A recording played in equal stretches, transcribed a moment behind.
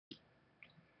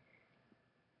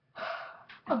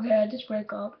Okay, I just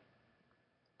wake up.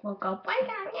 Woke up. Wake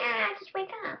up! Yeah, I just wake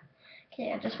up.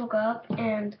 Okay, I just woke up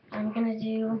and I'm gonna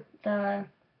do the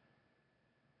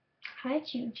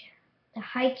haiku,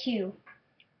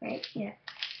 right? Yeah,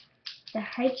 the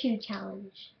haiku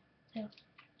challenge. So,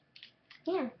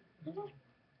 yeah. Okay.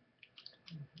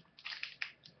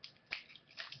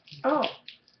 Oh,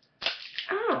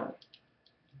 oh,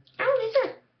 oh! These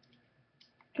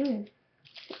are.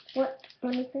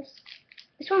 What is this?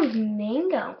 This one's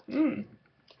mango.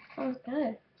 Sounds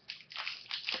good.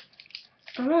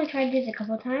 I've only tried these a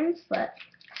couple times, but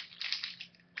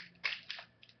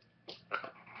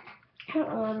I don't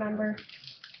really remember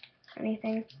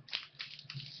anything.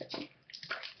 So,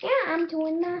 yeah, I'm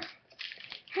doing the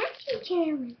haiku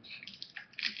challenge.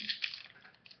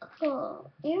 Oh,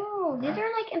 ew, these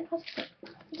are like impossible.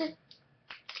 Just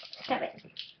stop it.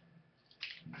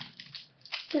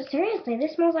 But seriously,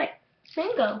 this smells like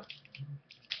mango.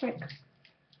 Like,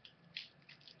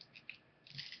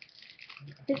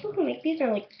 people who make these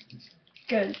are like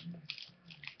good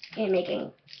in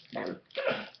making them.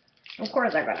 Of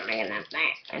course, I'm gonna make them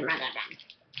and rather than.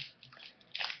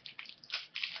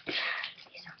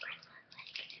 These are like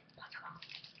impossible.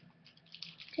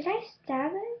 Did I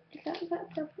stab it? Is that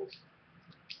purpose?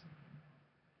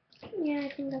 Yeah, I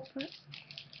think that's what.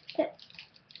 But,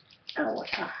 oh,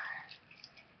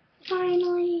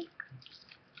 finally.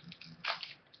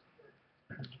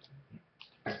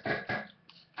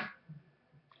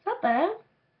 Not bad.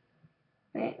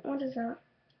 Wait, what is that?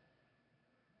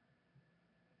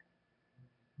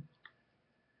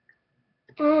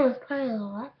 Oh, it's probably a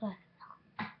lot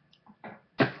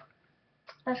better.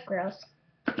 That's gross.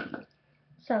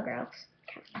 So gross.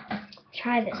 Okay.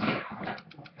 Try this now.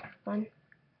 One.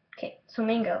 Okay, so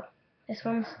mango. This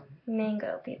one's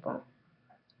mango, people.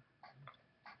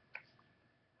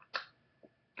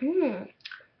 This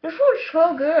one's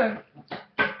so good.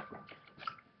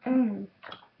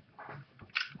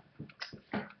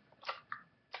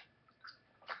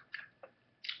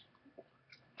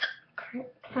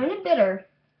 Kind of bitter.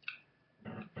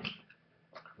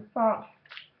 But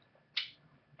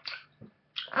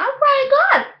that's pretty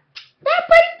good. That's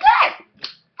pretty good.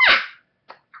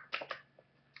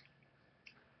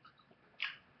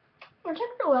 It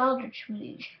took a while to chew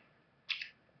these.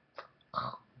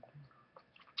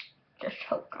 Just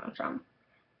choke on some.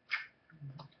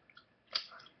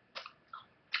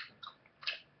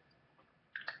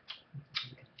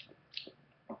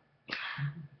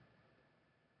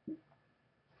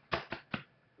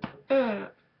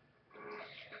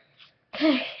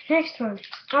 Okay, next one.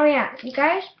 Oh yeah, you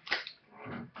guys,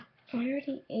 I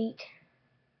already ate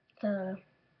the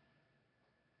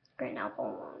green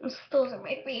apple ones. Those are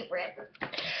my favorite.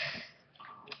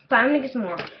 But I'm gonna get some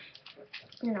more.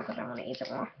 You know, because I want to eat some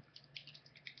more.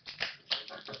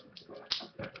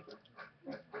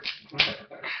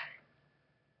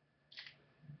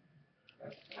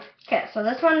 Okay, so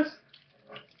this one's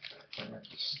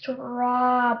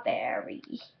strawberry.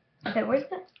 Okay, where's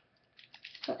the...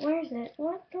 Where is it?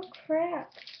 What the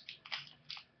crap?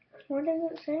 Where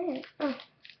does it say? Oh,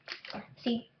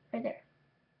 see, right there.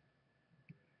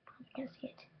 I can't see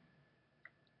it.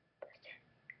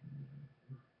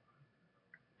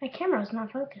 My camera's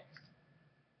not focused.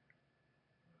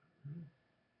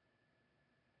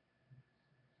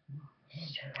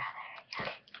 Strawberry.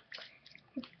 Okay.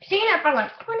 Seen it for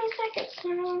like 20 seconds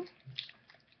now.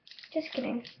 Just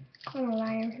kidding. I'm a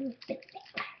liar.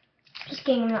 Just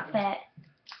kidding, I'm not fat.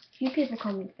 You people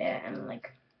call me fat. I'm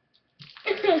like...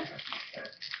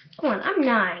 Come on, I'm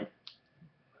 9.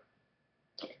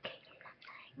 Just kidding,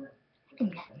 I'm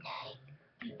not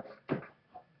 9.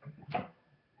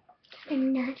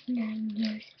 I'm not 9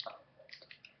 years old.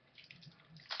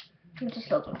 I'm just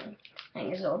so 9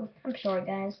 years old. I'm sorry,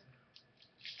 guys.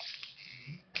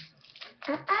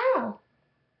 Ow!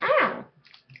 Ow!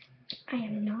 I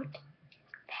am not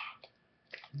fat.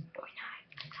 Or 9.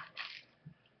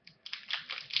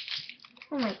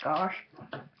 Oh my gosh.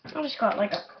 I just got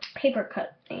like a paper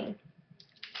cut thing.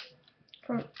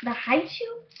 From the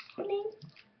haiku thing?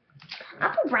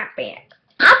 I'll be right back.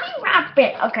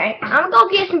 Okay, I'm gonna go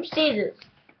get some scissors.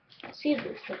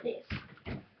 Scissors for this.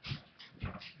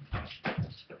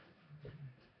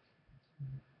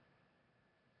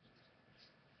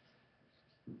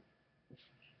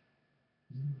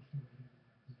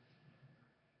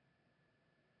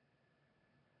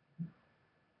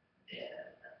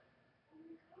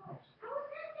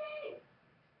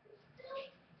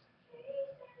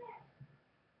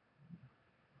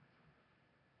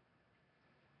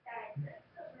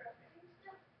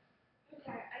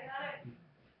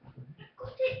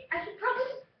 I should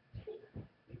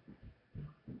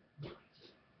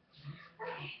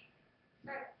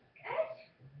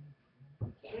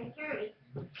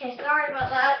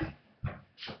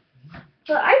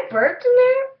birds in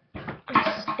there?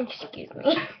 Excuse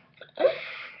me.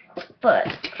 But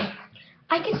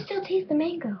I can still taste the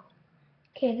mango.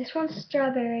 Okay, this one's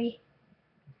strawberry.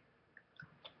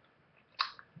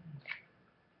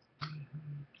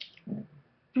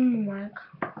 Oh my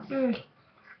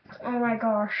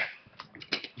gosh.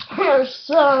 It's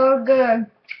so good.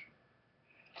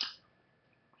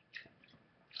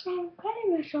 I'm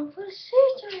cutting myself with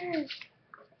scissors.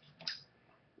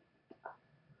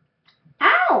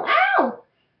 Ow! Ow!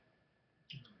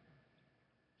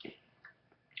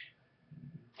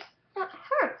 That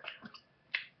hurt.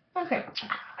 Okay.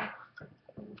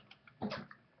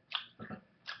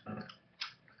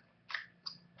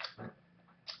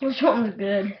 This one's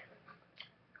good.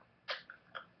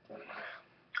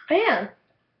 Yeah.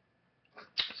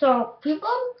 So,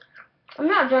 people, I'm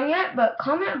not done yet, but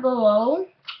comment below,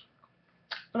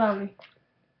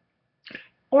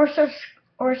 or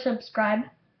subscribe to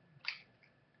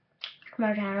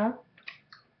my channel.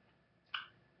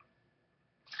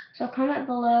 So comment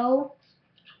below,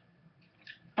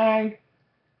 and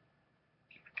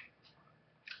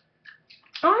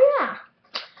oh yeah,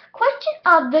 question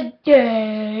of the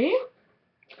day.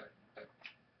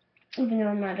 Even though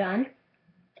I'm not done.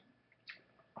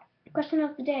 Question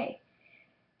of the day.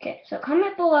 Okay, so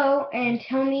comment below and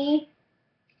tell me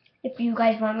if you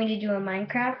guys want me to do a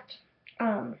Minecraft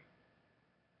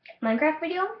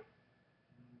video.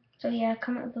 So yeah,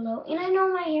 comment below. And I know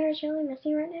my hair is really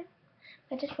messy right now.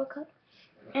 I just woke up.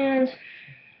 And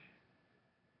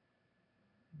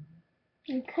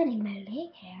I'm cutting my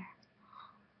leg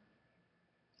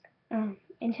hair.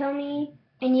 And tell me,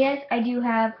 and yes, I do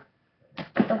have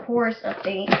the horse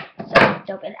update. So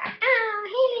don't get that. Oh,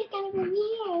 Haley's gonna be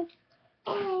weird.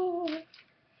 Oh.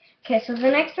 Okay, so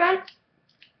the next one.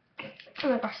 Oh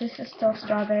my gosh, this is still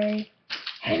strawberry.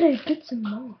 Haley, get some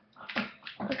more.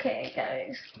 Okay,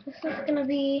 guys, this is gonna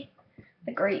be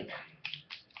the grape.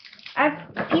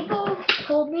 People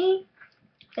told me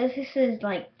that this is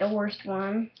like the worst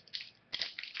one,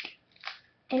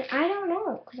 and I don't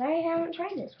know because I haven't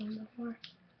tried this one before.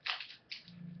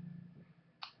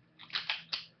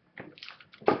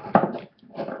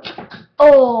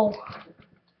 Oh.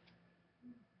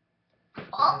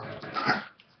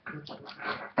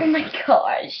 Oh my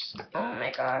gosh. Oh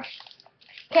my gosh.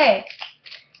 Okay.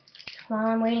 While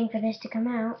I'm waiting for this to come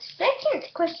out,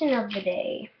 second question of the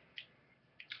day.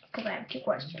 Because I have two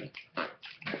questions.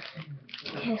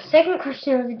 Okay, second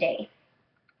question of the day.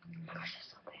 Oh my gosh, that's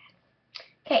so bad.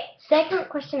 Okay, second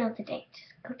question of the day.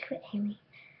 Just go to it, Haley.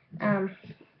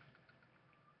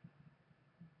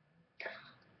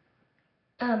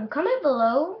 Comment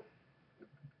below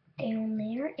down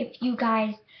there if you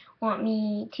guys want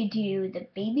me to do the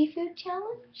baby food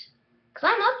challenge. Because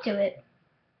I'm up to it.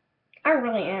 I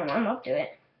really am. I'm up to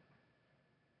it.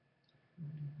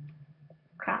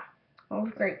 Crap. That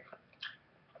was great.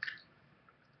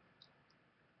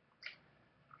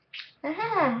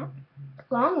 Aha!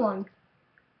 Long one.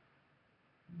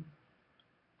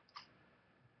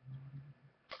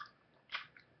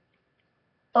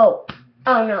 Oh.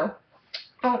 Oh no.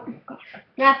 Oh my gosh.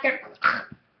 Napkin.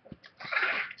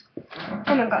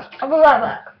 Oh my gosh. I'll be right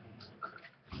back.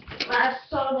 That's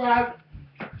so bad.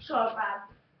 So bad.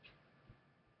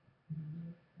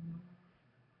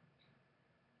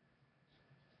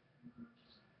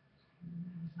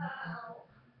 Oh.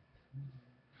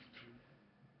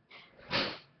 Oh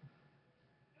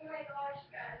my gosh,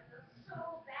 guys. That's so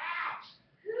bad.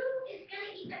 Who is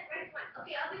gonna eat that red one?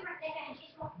 Okay, I'll be right back. I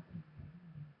just want.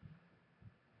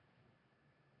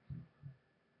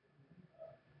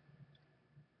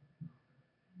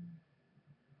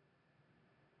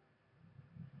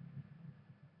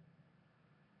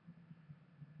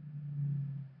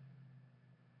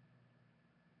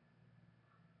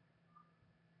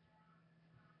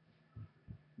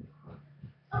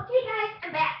 Okay, guys,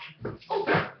 I'm back. Oh.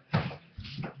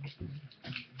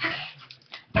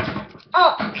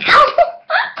 Oh.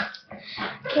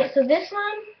 Okay, so this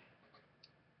one.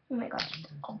 Oh my gosh.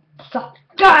 Oh, stop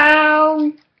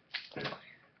down.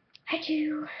 I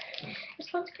do.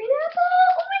 This one's green apple.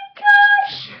 Oh my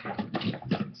gosh.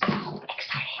 So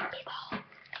excited, people.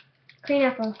 Green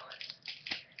apple.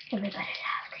 Everybody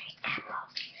loves green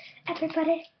apples.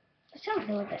 Everybody. It sounds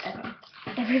a little bit better.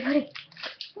 Everybody.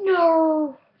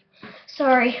 No.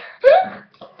 Sorry.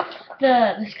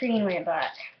 the screen went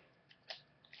black.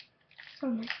 Oh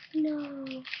my. No.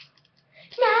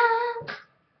 No.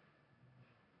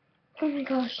 Oh my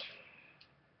gosh.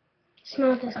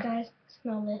 Smell this, guys.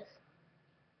 Smell this.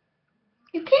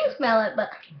 You can smell it, but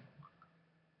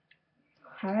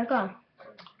how did it go?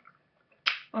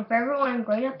 My favorite one,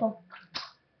 green apple.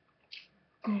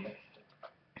 But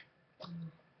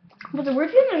the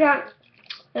weird thing is that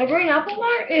the green apple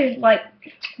one is like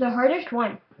the hardest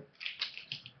one.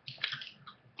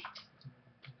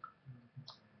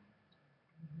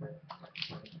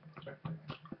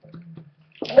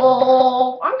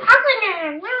 Oh, I'm talking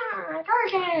it. Yeah,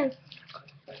 Tarzan.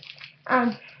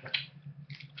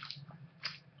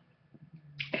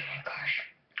 Gosh,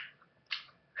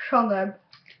 so good.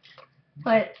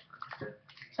 But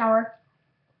sour,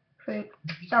 sweet,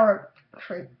 sour,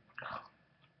 sweet.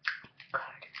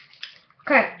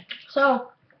 Okay,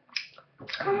 so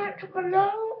comment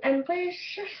below and please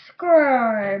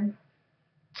subscribe.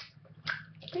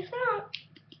 Peace out.